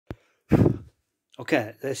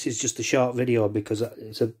Okay, this is just a short video because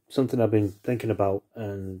it's something I've been thinking about,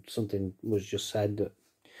 and something was just said that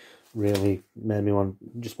really made me want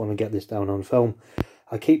to get this down on film.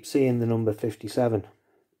 I keep seeing the number 57.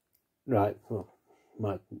 Right, well,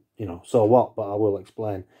 so what, but I will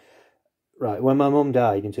explain. Right, when my mum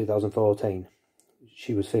died in 2014,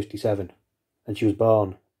 she was 57, and she was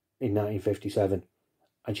born in 1957,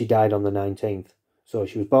 and she died on the 19th. So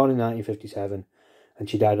she was born in 1957, and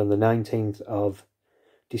she died on the 19th of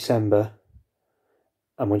December,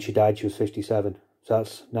 and when she died she was 57. So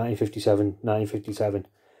that's 1957, 1957.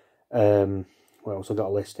 What else? I've got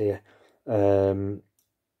a list here. Her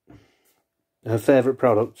favourite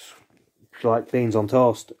products, she liked beans on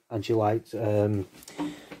toast, and she liked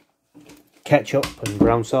ketchup and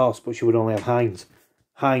brown sauce, but she would only have Heinz.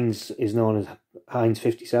 Heinz is known as Heinz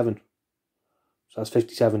 57. So that's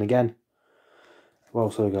 57 again. What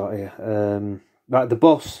else have we got here? Right, the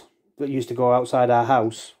bus that used to go outside our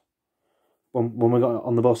house, when we got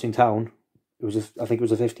on the bus in town, I think it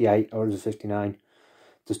was a 58 or it was a 59.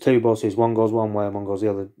 There's two buses, one goes one way and one goes the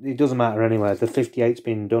other. It doesn't matter anyway. The 58's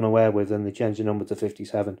been done away with and they changed the number to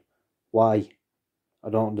 57. Why? I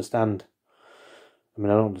don't understand. I mean,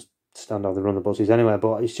 I don't understand how they run the buses anyway,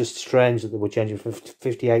 but it's just strange that they were changing from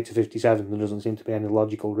 58 to 57. There doesn't seem to be any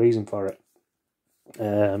logical reason for it.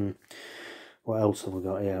 What else have we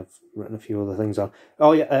got here? I've written a few other things on.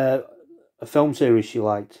 Oh yeah, a film series she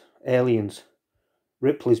liked, Aliens.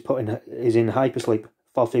 Ripley's is in hypersleep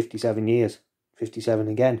for 57 years. 57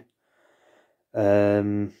 again.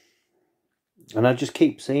 And I just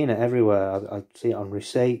keep seeing it everywhere. I see it on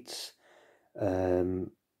receipts.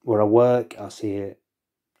 Where I work, I see it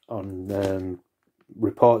on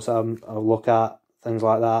reports I look at, things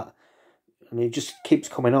like that. And it just keeps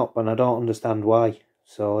coming up and I don't understand why.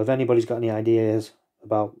 So if anybody's got any ideas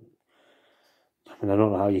about, I mean, I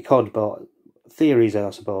don't know how you could, but theories, I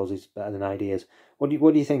suppose, is better than ideas. What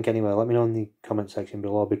do you think anyway? Let me know in the comment section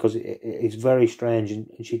below, because it's very strange. And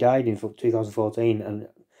she died in 2014, and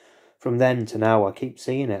from then to now, I keep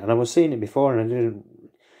seeing it. And I was seeing it before, and I didn't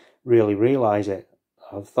really realise it.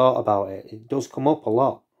 I've thought about it. It does come up a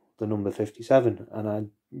lot, the number 57, and I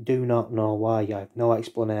do not know why. I have no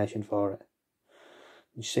explanation for it.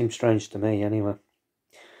 It seems strange to me, anyway.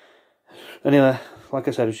 Anyway, like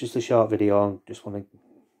I said, it's just a short video. I just want to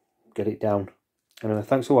get it down. Anyway,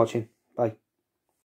 thanks for watching. Bye.